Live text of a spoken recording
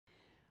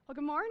Well,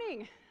 good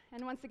morning,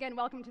 and once again,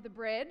 welcome to the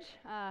Bridge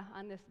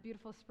on this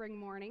beautiful spring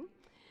morning.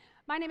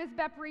 My name is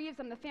Bep Reeves.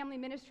 I'm the family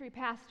ministry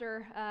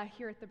pastor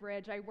here at the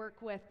Bridge. I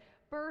work with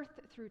birth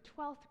through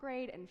 12th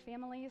grade and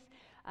families.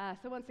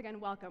 So once again,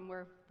 welcome.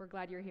 We're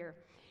glad you're here.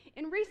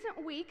 In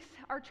recent weeks,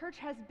 our church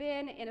has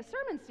been in a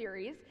sermon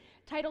series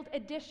titled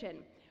Addition,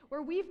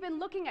 where we've been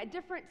looking at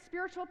different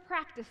spiritual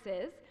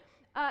practices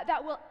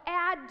that will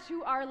add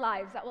to our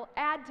lives, that will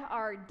add to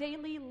our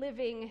daily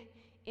living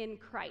in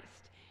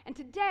Christ. And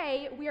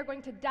today, we are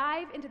going to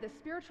dive into the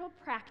spiritual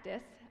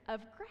practice of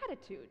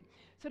gratitude.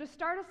 So to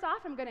start us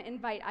off, I'm going to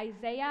invite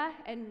Isaiah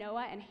and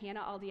Noah and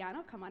Hannah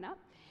Aldiano, come on up.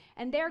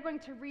 And they're going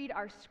to read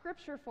our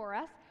scripture for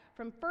us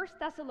from 1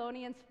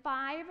 Thessalonians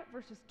 5,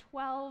 verses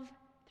 12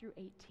 through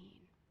 18.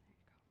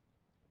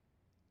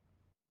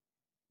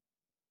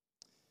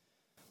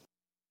 There you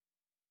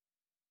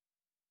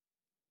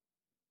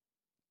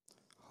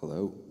go.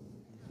 Hello.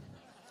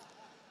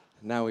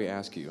 Now we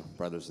ask you,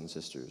 brothers and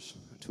sisters,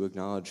 to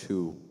acknowledge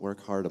who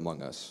work hard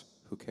among us,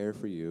 who care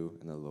for you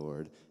in the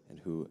Lord, and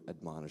who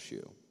admonish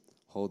you.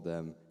 Hold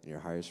them in your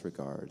highest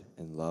regard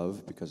and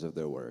love because of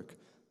their work.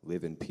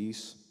 Live in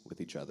peace with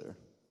each other.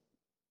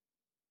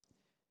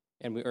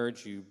 And we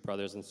urge you,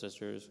 brothers and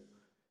sisters,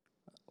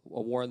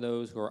 warn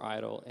those who are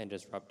idle and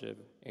disruptive,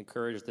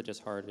 encourage the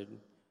disheartened,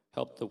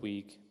 help the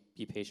weak,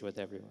 be patient with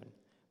everyone.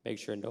 Make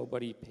sure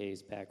nobody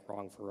pays back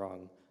wrong for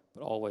wrong,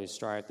 but always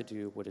strive to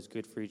do what is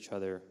good for each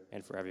other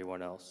and for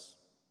everyone else.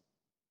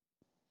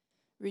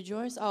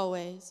 Rejoice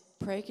always,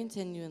 pray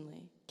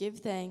continually, give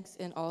thanks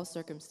in all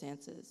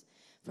circumstances,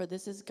 for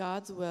this is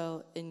God's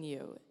will in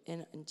you,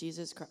 in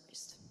Jesus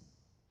Christ.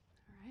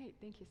 All right,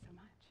 thank you so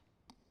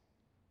much.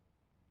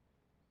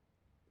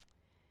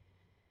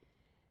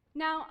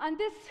 Now, on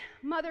this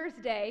Mother's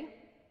Day,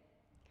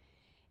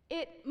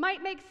 it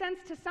might make sense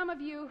to some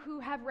of you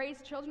who have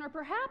raised children, or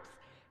perhaps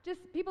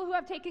just people who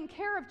have taken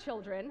care of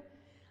children,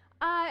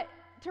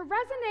 to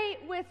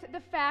resonate with the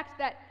fact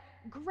that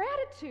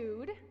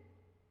gratitude,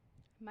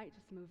 I might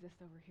just move this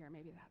over here,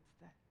 maybe that's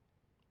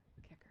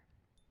the kicker,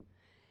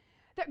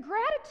 that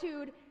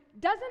gratitude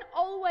doesn't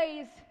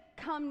always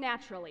come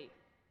naturally,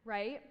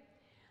 right?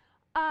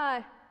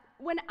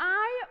 When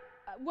I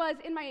was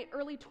in my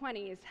early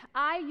 20s,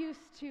 I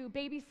used to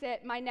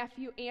babysit my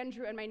nephew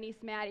Andrew and my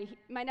niece Maddie.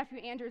 My nephew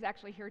Andrew is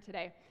actually here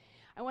today.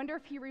 I wonder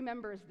if he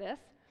remembers this.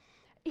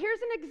 Here's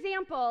an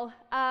example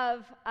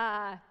of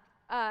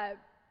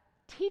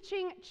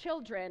teaching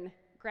children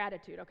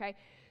gratitude, okay?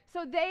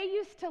 So they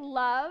used to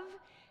love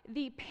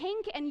the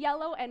pink and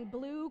yellow and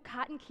blue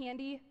cotton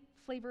candy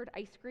flavored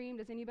ice cream.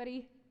 Does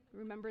anybody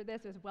remember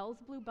this? It was Wells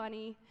Blue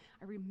Bunny.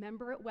 I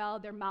remember it well.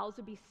 Their mouths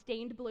would be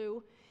stained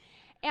blue.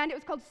 And it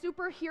was called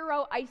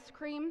superhero ice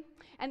cream.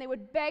 And they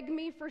would beg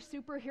me for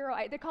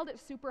they called it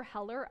Super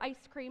Heller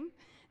ice cream.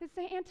 They'd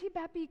say, Auntie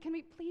Beppy, can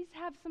we please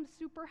have some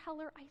Super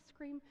Heller ice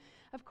cream?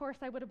 Of course,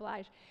 I would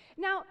oblige.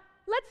 Now,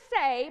 let's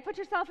say, put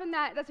yourself in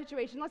that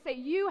situation. Let's say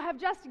you have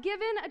just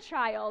given a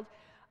child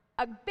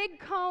a big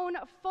cone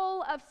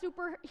full of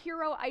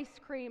superhero ice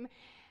cream.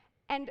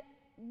 And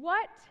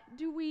what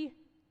do we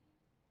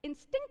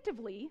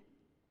instinctively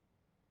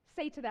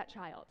say to that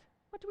child?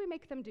 What do we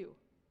make them do?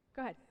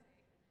 Go ahead.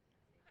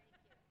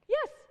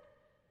 Yes.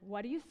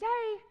 What do you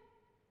say?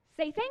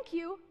 Say thank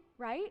you,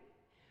 right?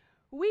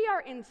 We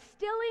are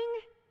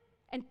instilling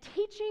and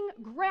teaching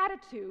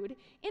gratitude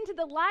into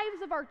the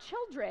lives of our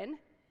children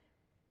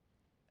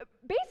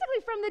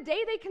basically from the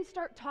day they can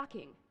start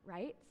talking,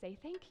 right? Say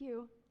thank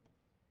you.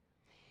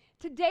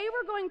 Today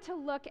we're going to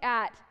look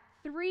at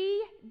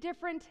three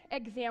different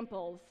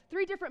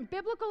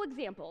biblical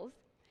examples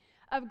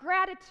of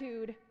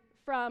gratitude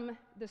from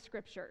the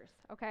scriptures,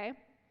 okay?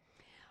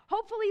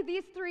 Hopefully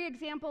these three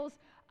examples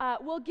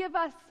will give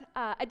us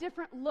a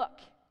different look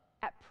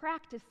at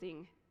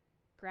practicing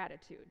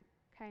gratitude,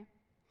 okay?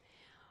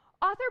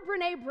 Author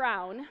Brené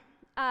Brown,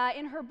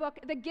 in her book,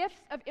 The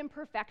Gifts of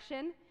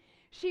Imperfection,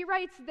 she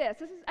writes this.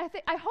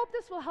 I hope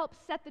this will help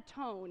set the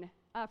tone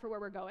for where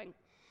we're going.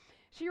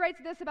 She writes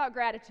this about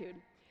gratitude.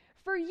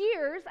 For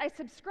years, I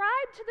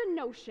subscribed to the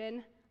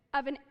notion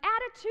of an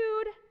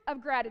attitude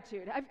of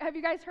gratitude. Have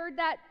you guys heard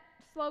that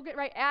slogan,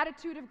 right?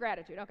 Attitude of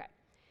gratitude, okay.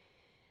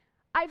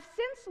 I've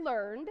since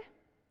learned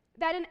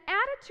that an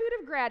attitude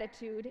of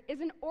gratitude is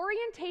an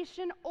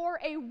orientation or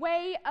a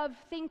way of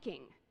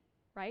thinking,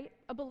 right?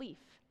 A belief.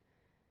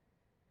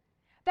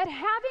 That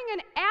having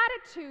an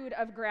attitude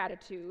of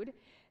gratitude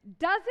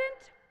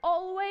doesn't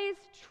always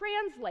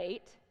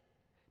translate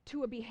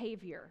to a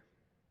behavior.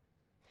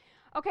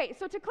 Okay,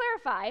 so to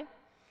clarify,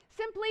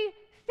 simply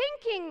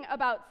thinking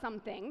about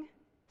something,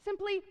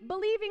 simply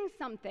believing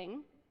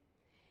something,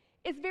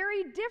 is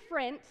very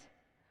different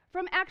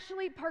from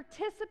actually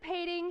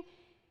participating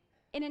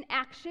in an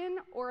action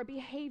or a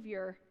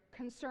behavior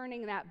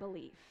concerning that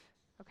belief,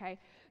 okay?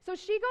 So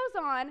she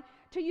goes on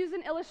to use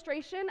an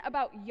illustration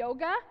about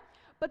yoga,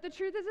 but the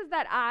truth is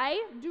that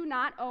I do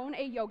not own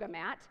a yoga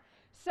mat.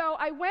 So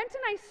I went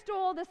and I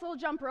stole this little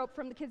jump rope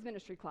from the kids'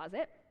 ministry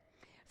closet.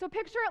 So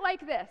picture it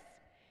like this.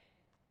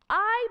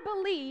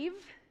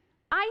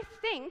 I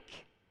think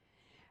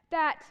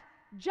that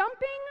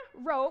jumping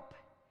rope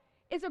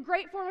is a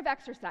great form of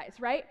exercise,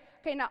 right?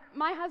 Okay, now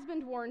my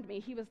husband warned me.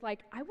 He was like,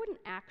 I wouldn't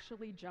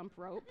actually jump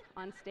rope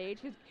on stage.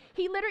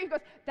 He literally goes,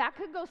 that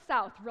could go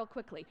south real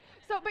quickly.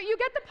 So, but you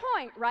get the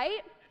point,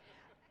 right?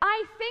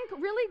 I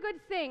think really good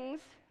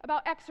things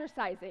about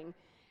exercising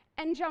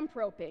and jump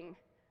roping.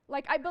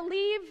 Like, I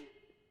believe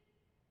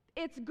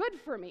it's good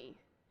for me.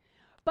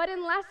 But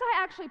unless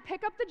I actually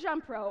pick up the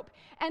jump rope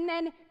and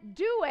then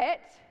do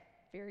it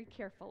very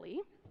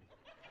carefully,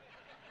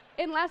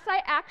 unless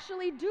I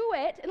actually do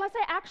it, unless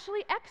I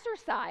actually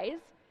exercise,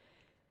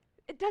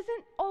 it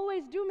doesn't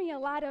always do me a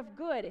lot of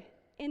good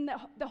in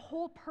the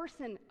whole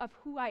person of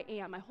who I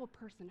am, my whole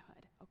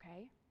personhood,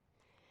 okay?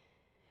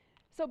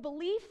 So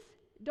beliefs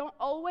don't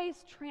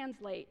always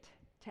translate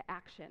to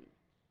action.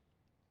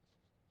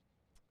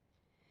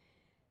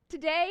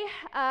 Today,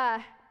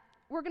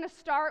 we're going to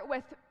start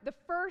with the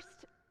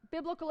first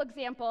biblical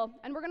example,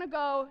 and we're going to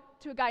go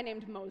to a guy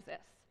named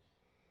Moses.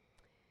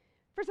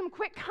 For some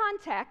quick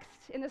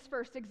context in this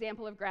first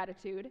example of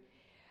gratitude,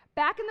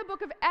 back in the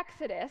book of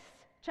Exodus,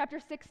 chapter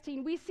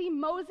 16, we see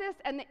Moses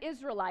and the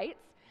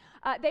Israelites.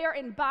 They are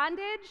in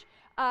bondage,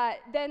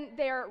 then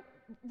they're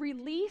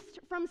released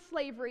from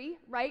slavery,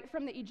 right,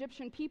 from the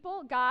Egyptian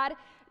people. God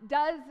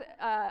does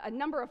a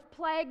number of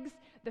plagues.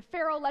 The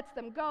Pharaoh lets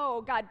them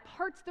go. God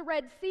parts the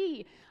Red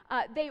Sea.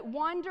 They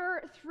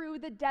wander through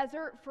the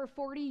desert for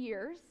 40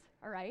 years,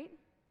 all right?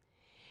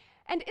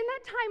 And in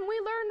that time, we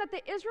learn that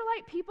the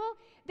Israelite people,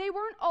 they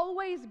weren't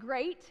always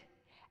great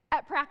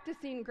at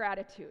practicing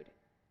gratitude.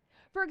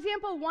 For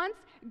example, once,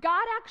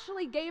 God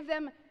actually gave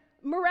them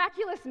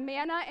miraculous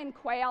manna and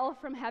quail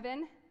from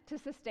heaven to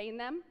sustain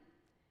them.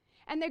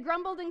 And they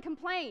grumbled and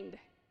complained,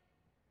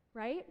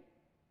 right?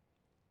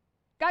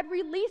 God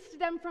released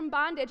them from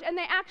bondage, and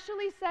they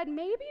actually said,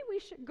 maybe we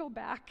should go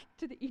back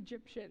to the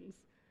Egyptians.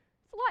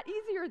 It's a lot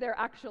easier there,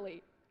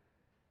 actually.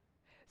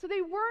 So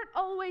they weren't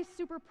always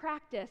super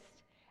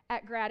practiced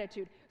at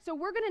gratitude. So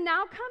we're going to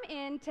now come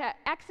into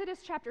Exodus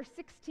chapter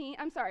 16.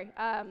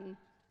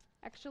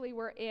 Actually,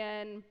 we're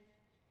in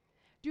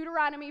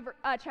Deuteronomy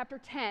chapter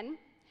 10.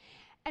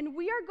 And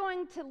we are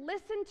going to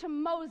listen to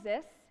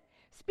Moses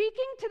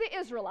speaking to the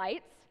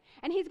Israelites,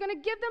 and he's going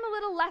to give them a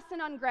little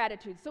lesson on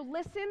gratitude. So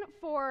listen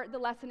for the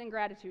lesson in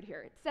gratitude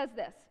here. It says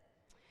this: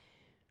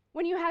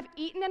 when you have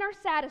eaten and are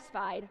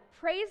satisfied,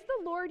 praise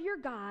the Lord your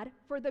God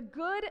for the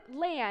good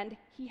land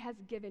he has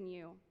given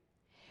you.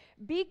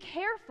 Be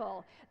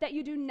careful that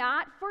you do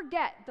not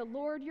forget the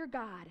Lord your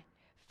God,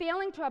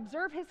 failing to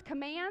observe his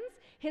commands,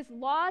 his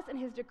laws, and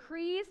his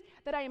decrees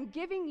that I am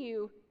giving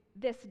you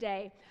this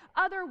day.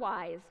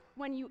 Otherwise,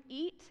 when you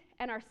eat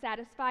and are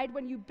satisfied,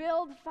 when you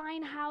build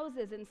fine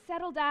houses and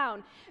settle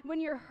down, when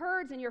your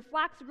herds and your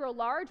flocks grow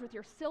large with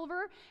your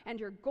silver and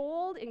your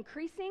gold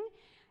increasing,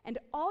 and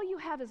all you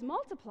have is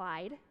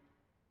multiplied,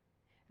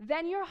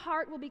 then your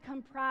heart will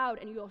become proud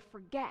and you will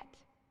forget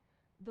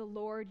the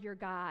Lord your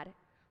God,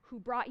 who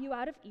brought you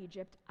out of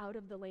Egypt, out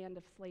of the land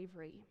of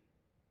slavery.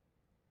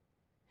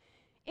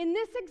 In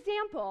this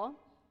example,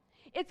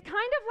 it's kind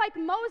of like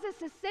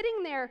Moses is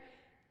sitting there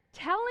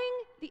telling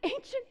the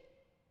ancient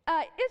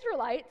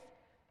Israelites,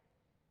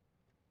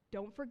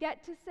 don't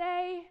forget to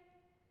say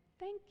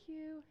thank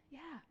you. Yeah.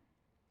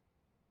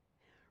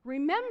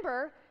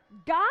 Remember,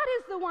 God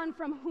is the one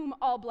from whom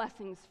all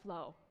blessings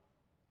flow,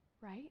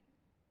 right?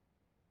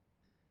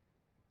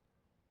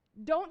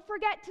 Don't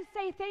forget to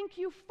say thank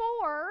you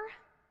for,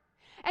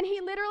 and he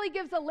literally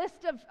gives a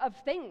list of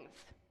things.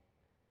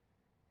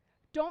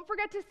 Don't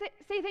forget to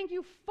say thank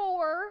you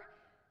for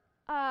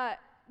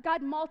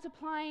God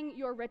multiplying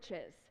your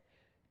riches.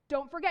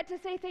 Don't forget to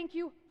say thank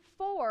you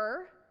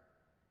for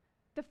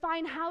the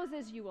fine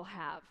houses you will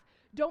have.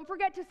 Don't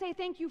forget to say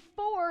thank you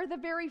for the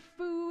very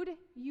food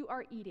you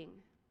are eating.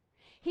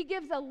 He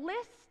gives a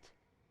list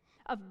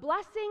of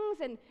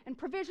blessings and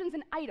provisions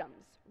and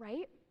items,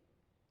 right?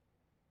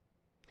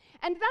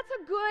 And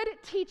that's a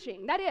good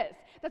teaching.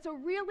 That's a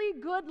really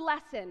good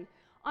lesson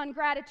on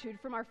gratitude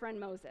from our friend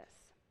Moses.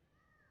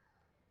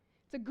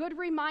 It's a good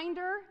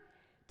reminder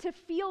to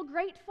feel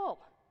grateful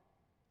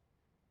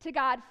to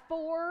God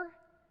for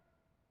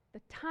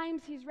the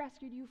times he's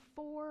rescued you,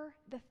 for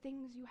the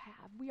things you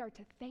have. We are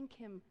to thank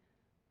him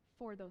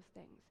for those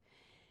things.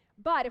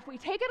 But if we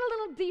take it a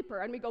little deeper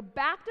and we go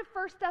back to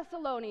 1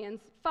 Thessalonians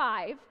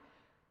 5,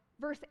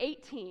 verse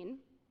 18,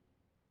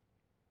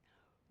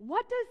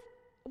 what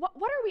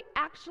are we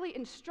actually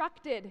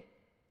instructed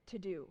to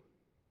do?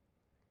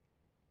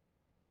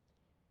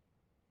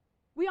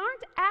 We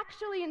aren't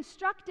actually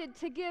instructed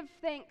to give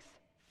thanks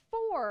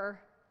for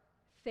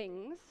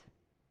things.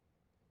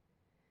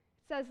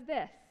 It says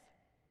this: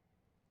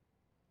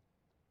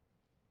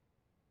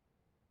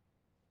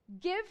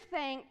 give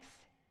thanks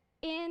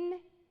in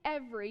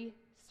every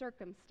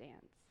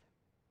circumstance.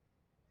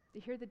 Do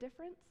you hear the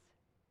difference?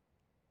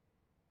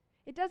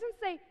 It doesn't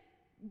say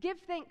give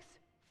thanks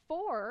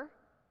for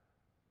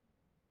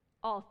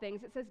all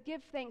things. It says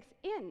give thanks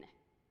in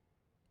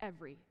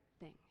everything.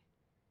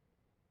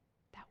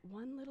 That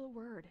one little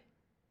word,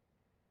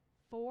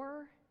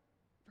 for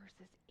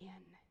versus in.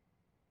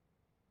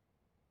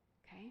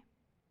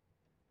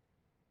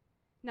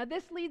 Now,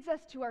 this leads us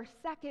to our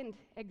second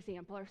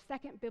example, our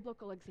second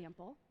biblical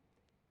example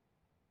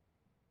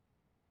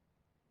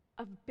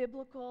of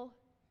biblical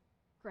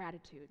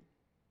gratitude.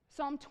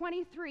 Psalm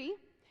 23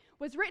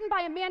 was written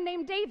by a man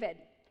named David.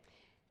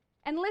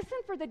 And listen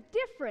for the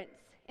difference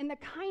in the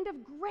kind of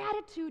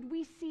gratitude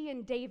we see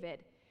in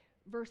David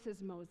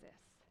versus Moses,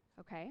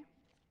 okay?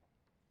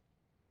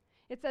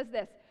 It says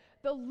this,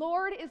 "The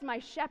Lord is my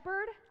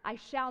shepherd, I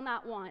shall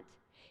not want.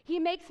 He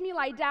makes me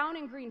lie down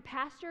in green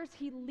pastures.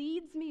 He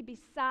leads me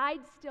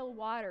beside still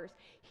waters.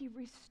 He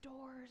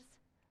restores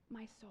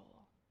my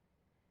soul.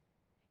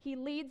 He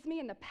leads me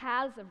in the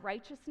paths of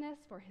righteousness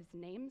for his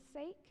name's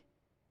sake.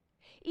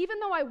 Even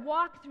though I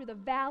walk through the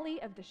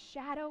valley of the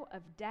shadow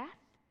of death,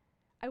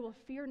 I will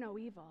fear no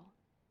evil.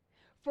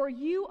 For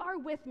you are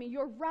with me.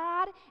 Your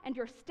rod and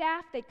your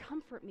staff, they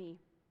comfort me.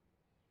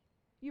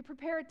 You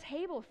prepare a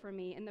table for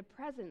me in the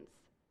presence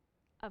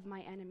of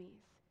my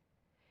enemies.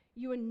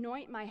 You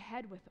anoint my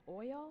head with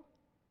oil.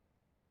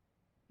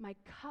 My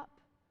cup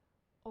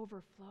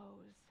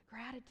overflows."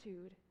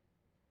 Gratitude.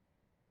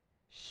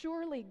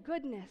 "Surely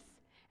goodness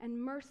and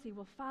mercy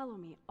will follow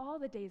me all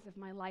the days of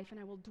my life, and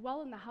I will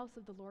dwell in the house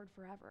of the Lord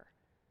forever."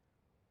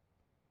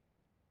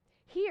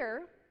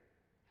 Here,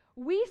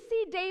 we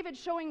see David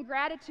showing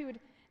gratitude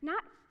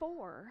not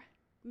for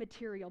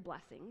material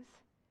blessings,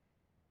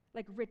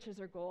 like riches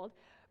or gold,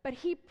 but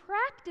he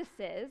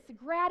practices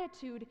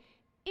gratitude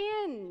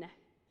in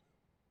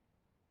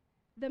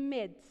the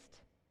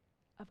midst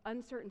of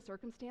uncertain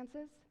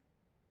circumstances,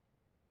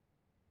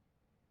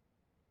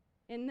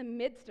 in the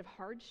midst of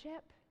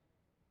hardship,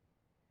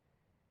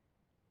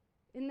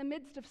 in the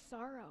midst of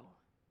sorrow,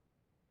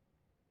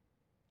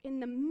 in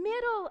the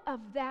middle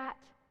of that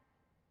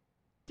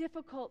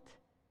difficult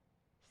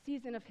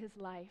season of his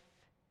life,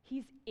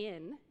 he's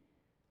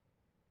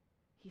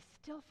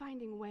still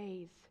finding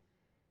ways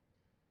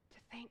to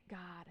thank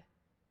God,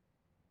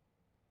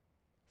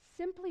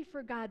 simply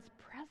for God's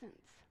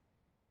presence.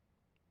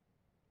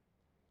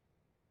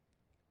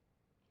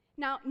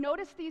 Now,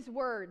 notice these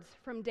words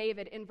from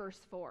David in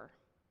verse 4.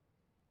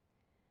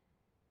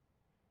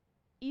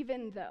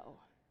 Even though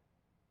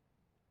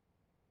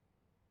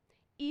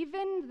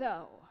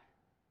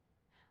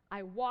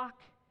I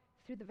walk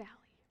through the valley.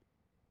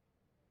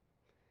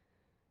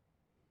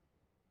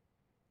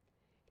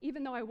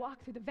 Even though I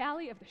walk through the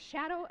valley of the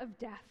shadow of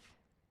death.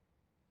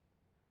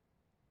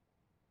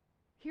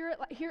 Hear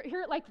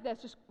it like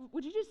this.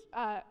 Would you just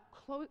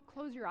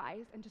close your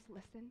eyes and just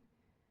listen?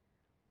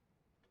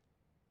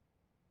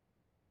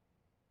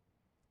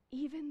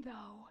 Even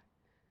though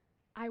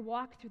I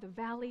walk through the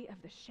valley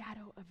of the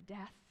shadow of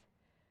death,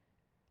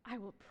 I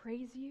will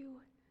praise you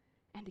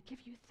and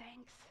give you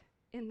thanks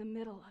in the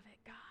middle of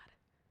it, God.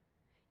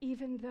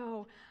 Even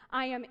though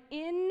I am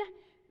in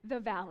the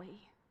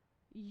valley,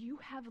 you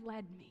have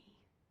led me.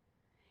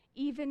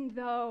 Even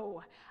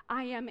though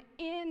I am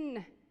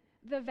in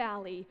the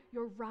valley,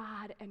 your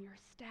rod and your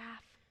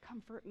staff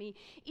comfort me.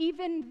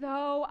 Even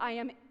though I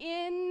am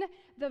in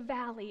the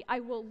valley,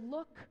 I will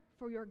look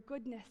for your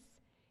goodness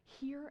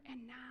here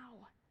and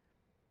now.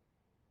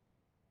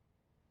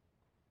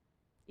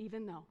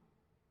 Even though.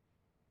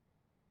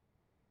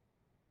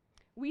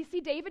 We see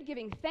David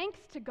giving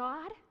thanks to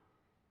God,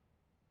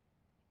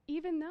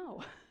 even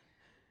though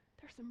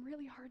there's some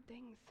really hard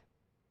things.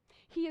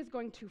 He is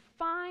going to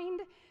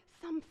find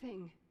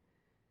something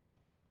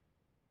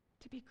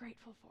to be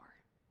grateful for.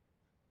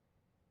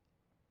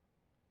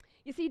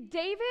 You see,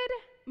 David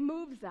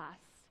moves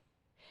us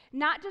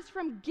not just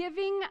from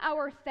giving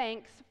our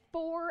thanks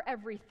for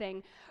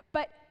everything,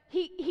 but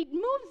he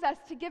moves us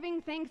to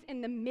giving thanks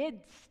in the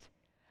midst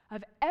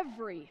of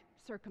every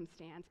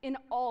circumstance, in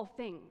all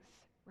things,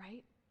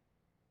 right?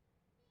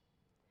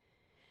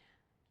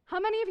 How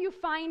many of you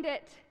find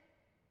it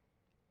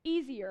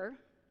easier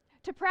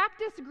to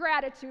practice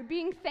gratitude,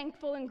 being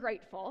thankful and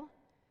grateful,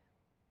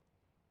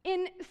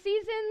 in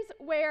seasons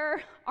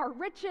where our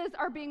riches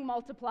are being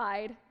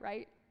multiplied,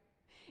 right?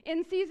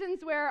 In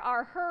seasons where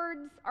our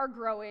herds are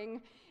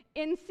growing,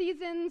 in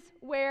seasons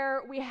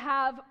where we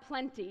have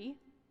plenty?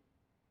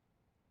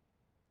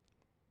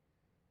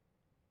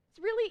 It's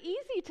really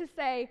easy to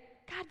say,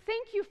 God,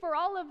 thank you for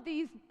all of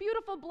these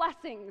beautiful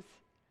blessings.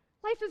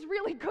 Life is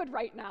really good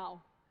right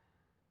now.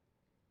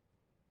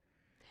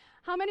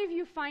 How many of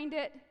you find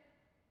it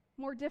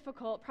more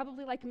difficult,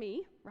 probably like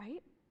me,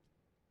 right,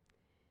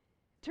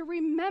 to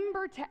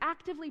remember to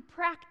actively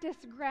practice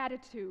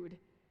gratitude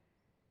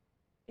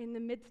in the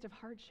midst of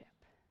hardship?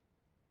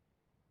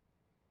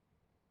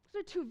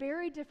 Those are two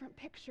very different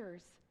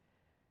pictures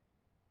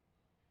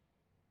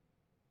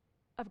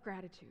of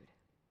gratitude.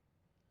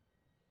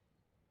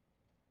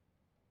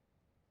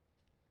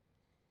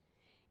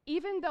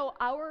 Even though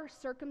our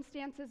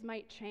circumstances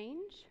might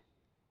change,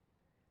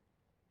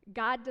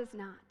 God does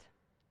not.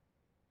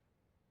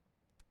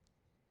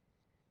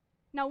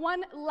 Now,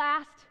 one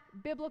last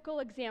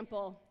biblical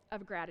example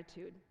of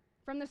gratitude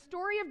from the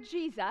story of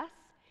Jesus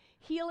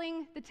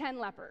healing the 10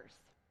 lepers.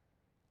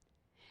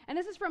 And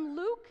this is from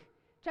Luke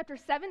chapter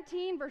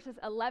 17, verses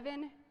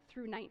 11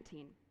 through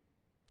 19.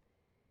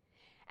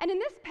 And in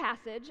this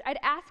passage, I'd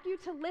ask you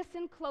to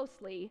listen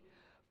closely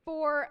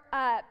for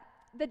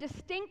the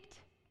distinct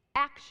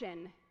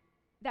action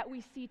that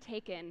we see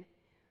taken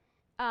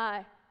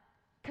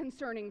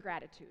concerning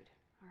gratitude,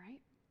 all right?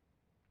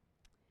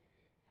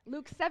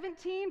 Luke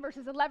 17,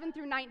 verses 11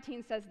 through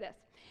 19 says this.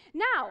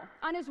 Now,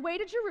 on his way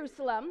to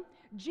Jerusalem,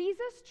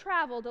 Jesus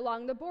traveled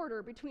along the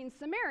border between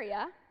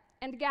Samaria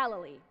and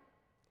Galilee.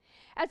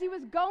 As he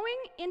was going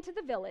into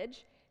the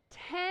village,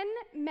 10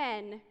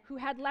 men who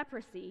had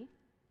leprosy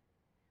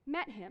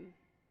met him.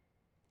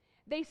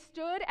 They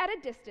stood at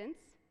a distance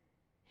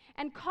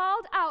and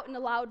called out in a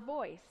loud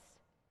voice,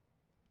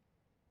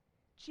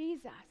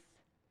 Jesus,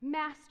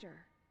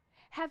 Master,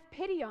 have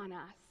pity on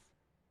us.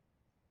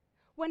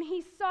 When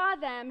he saw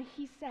them,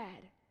 he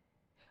said,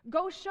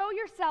 Go show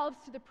yourselves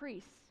to the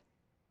priests.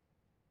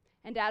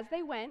 And as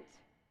they went,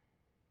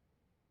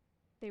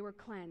 they were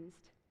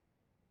cleansed.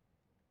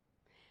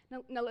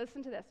 Now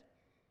listen to this.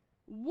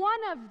 One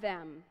of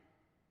them,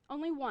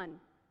 only one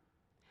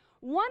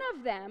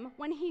of them,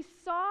 when he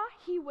saw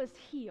he was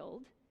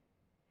healed,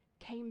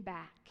 came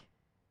back.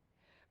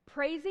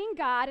 Praising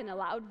God in a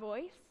loud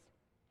voice,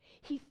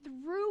 he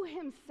threw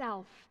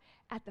himself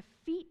at the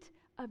feet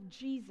of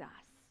Jesus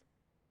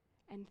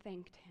and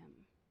thanked him.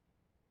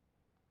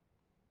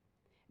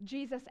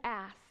 Jesus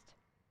asked,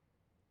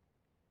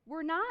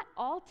 Were not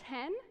all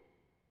 10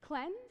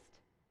 cleansed?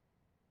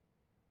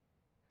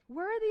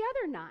 Where are the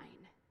other 9?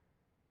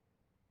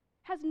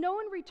 Has no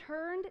one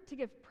returned to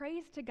give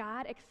praise to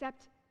God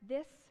except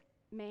this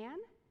man?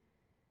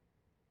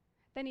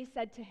 Then he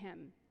said to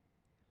him,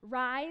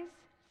 Rise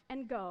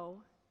and go,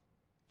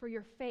 for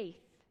your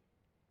faith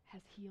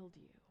has healed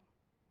you.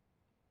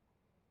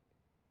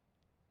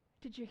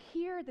 Did you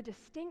hear the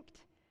distinct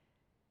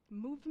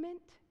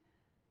movement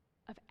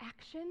of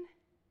action?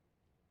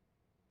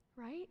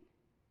 Right?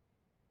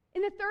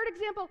 In the third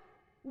example,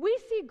 we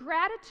see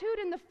gratitude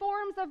in the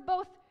forms of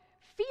both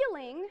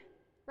feeling,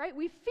 right?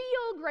 We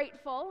feel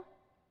grateful,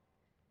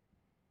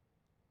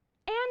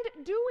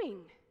 and doing.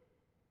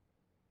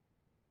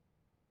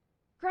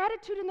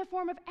 Gratitude in the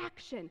form of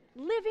action,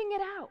 living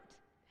it out.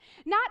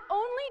 Not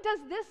only does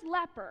this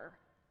leper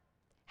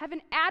have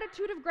an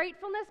attitude of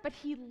gratefulness, but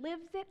he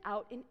lives it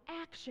out in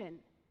action.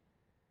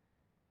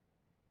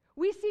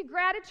 We see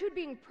gratitude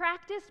being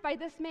practiced by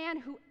this man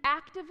who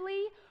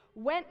actively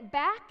went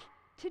back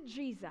to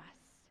Jesus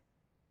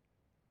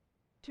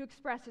to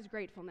express his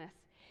gratefulness.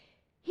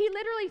 He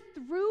literally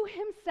threw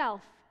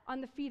himself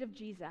on the feet of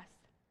Jesus.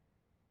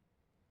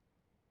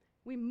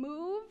 We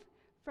move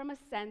from a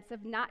sense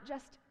of not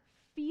just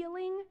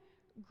feeling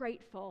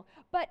grateful,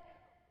 but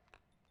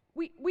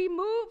we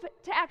move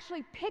to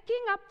actually picking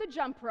up the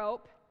jump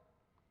rope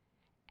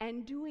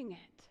and doing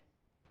it,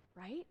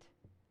 right?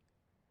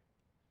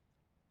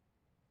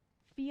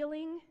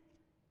 Feeling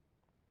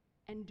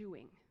and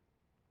doing.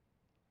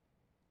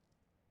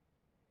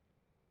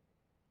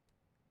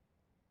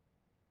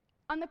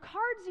 On the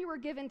cards you were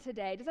given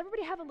today, does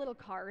everybody have a little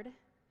card?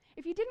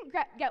 If you didn't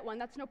get one,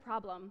 that's no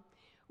problem.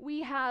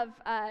 We have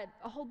a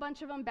whole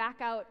bunch of them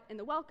back out in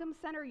the Welcome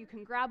Center. You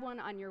can grab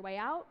one on your way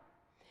out.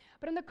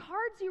 But on the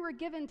cards you were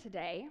given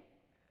today,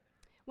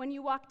 when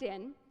you walked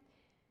in,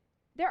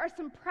 there are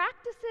some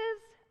practices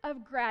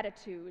of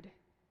gratitude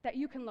that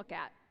you can look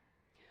at.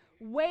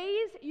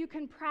 Ways you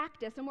can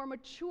practice a more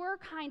mature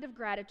kind of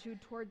gratitude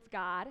towards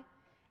God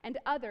and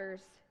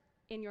others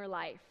in your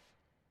life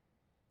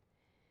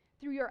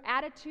through your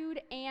attitude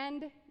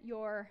and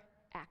your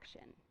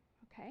action,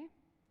 okay?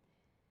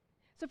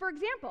 So for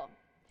example,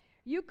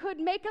 you could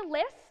make a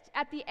list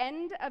at the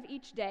end of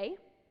each day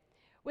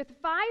with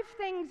 5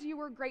 things you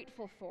were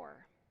grateful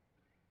for,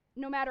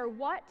 no matter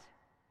what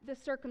the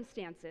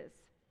circumstances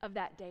of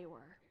that day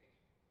were.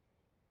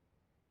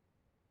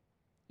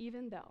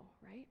 Even though,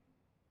 right?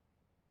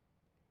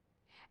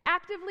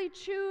 Actively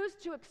choose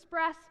to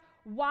express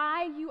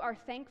why you are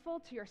thankful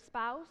to your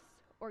spouse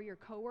or your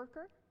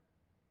coworker.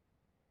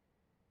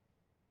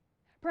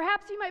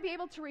 Perhaps you might be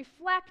able to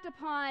reflect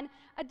upon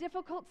a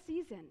difficult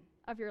season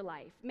of your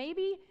life.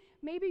 Maybe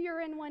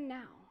you're in one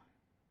now.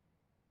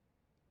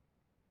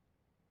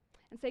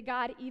 And say,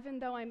 God, even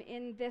though I'm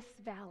in this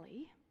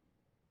valley,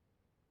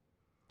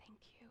 thank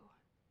you.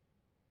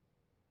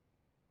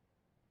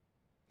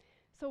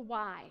 So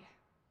why?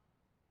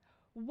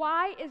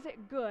 Why is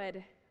it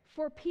good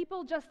for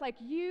people just like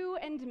you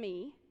and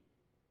me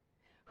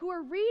who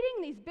are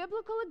reading these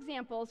biblical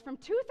examples from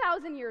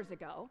 2,000 years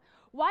ago?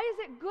 Why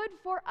is it good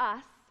for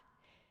us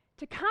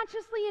to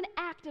consciously and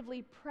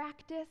actively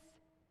practice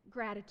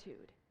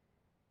gratitude?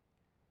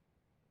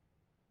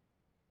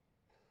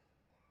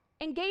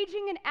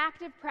 Engaging in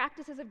active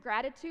practices of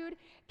gratitude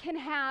can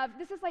have,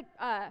 this is like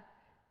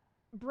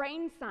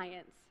brain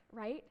science,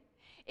 right?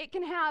 It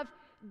can have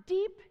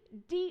deep,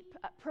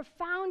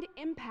 profound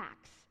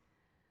impacts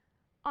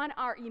on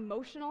our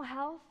emotional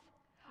health,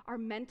 our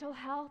mental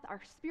health,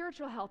 our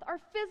spiritual health, our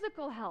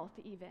physical health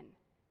even,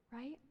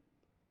 right?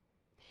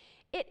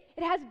 It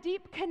has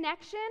deep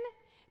connection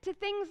to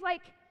things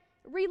like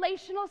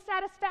relational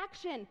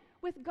satisfaction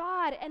with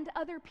God and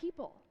other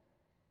people.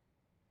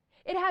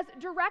 It has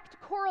direct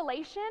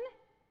correlation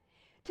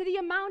to the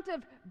amount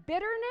of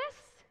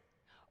bitterness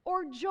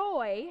or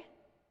joy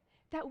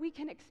that we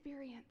can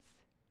experience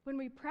when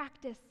we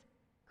practice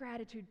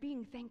gratitude,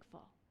 being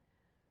thankful.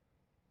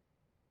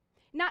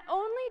 Not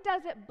only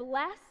does it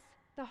bless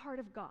the heart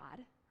of God,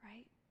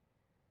 right,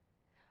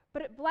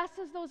 but it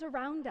blesses those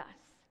around us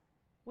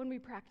when we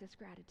practice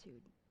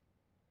gratitude.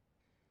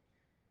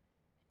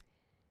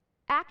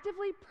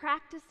 Actively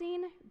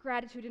practicing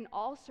gratitude in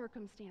all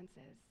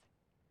circumstances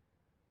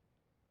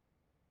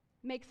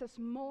makes us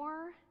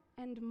more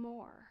and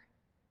more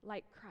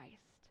like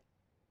Christ.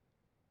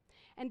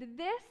 And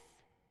this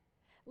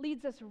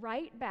leads us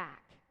right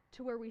back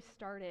to where we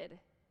started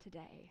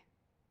today.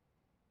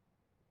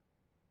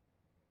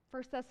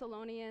 1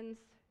 Thessalonians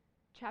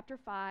chapter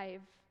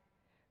 5,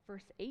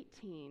 verse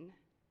 18.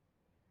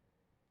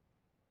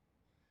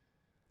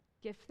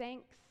 Give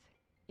thanks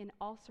in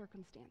all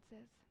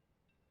circumstances.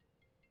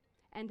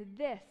 And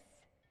this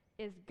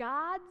is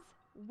God's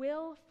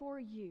will for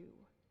you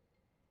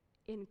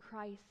in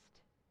Christ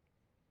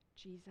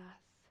Jesus.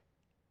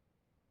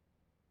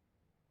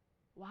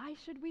 Why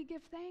should we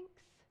give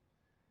thanks?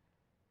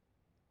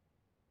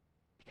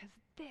 Because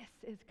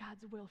this is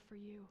God's will for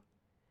you,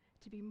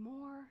 to be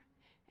more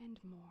and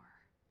more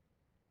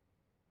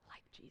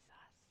like Jesus.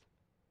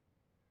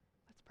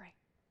 Let's pray.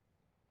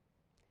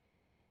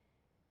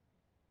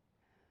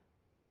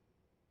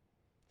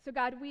 So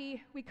God,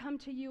 we come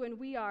to you and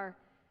we are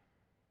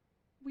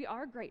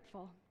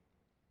grateful.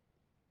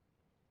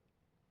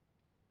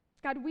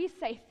 God, we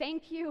say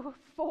thank you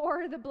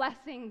for the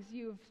blessings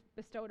you've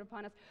bestowed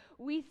upon us.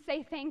 We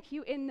say thank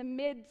you in the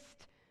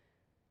midst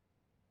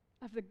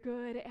of the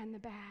good and the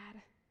bad.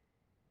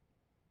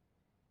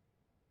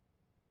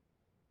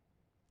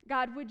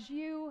 God, would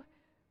you,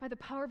 by the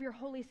power of your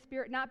Holy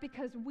Spirit, not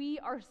because we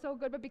are so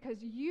good, but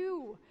because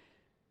you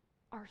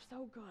are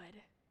so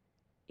good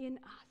in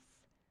us,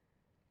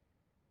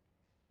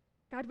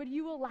 God, would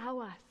you allow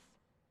us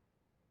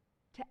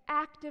to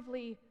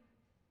actively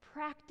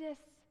practice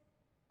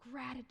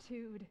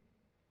gratitude,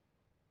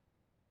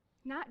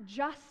 not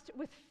just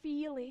with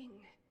feeling,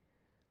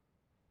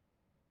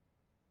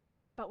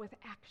 but with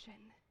action.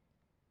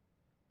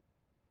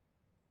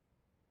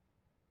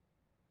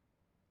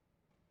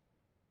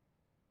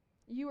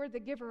 You are the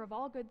giver of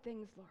all good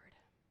things, Lord.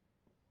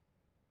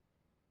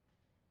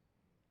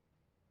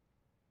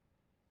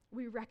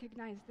 We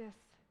recognize this.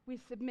 We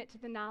submit to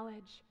the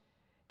knowledge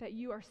that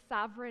you are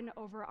sovereign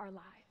over our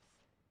lives.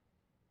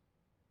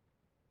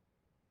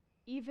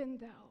 Even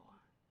though,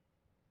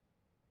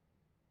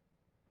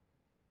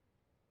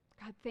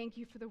 God, thank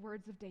you for the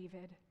words of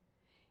David.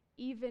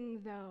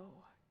 Even though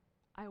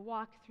I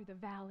walk through the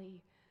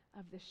valley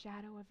of the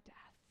shadow of death,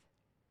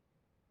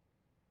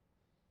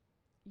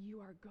 you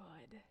are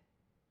good.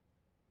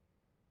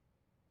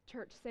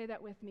 Church, say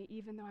that with me.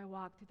 Even though I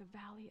walk through the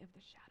valley of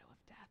the shadow of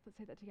death. Let's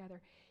say that together.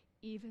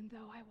 Even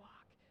though I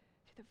walk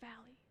through the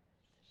valley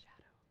of the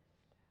shadow of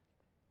death,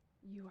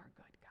 you are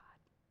good, God.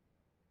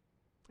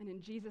 And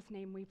in Jesus'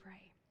 name we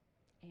pray.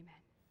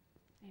 Amen.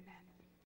 Amen.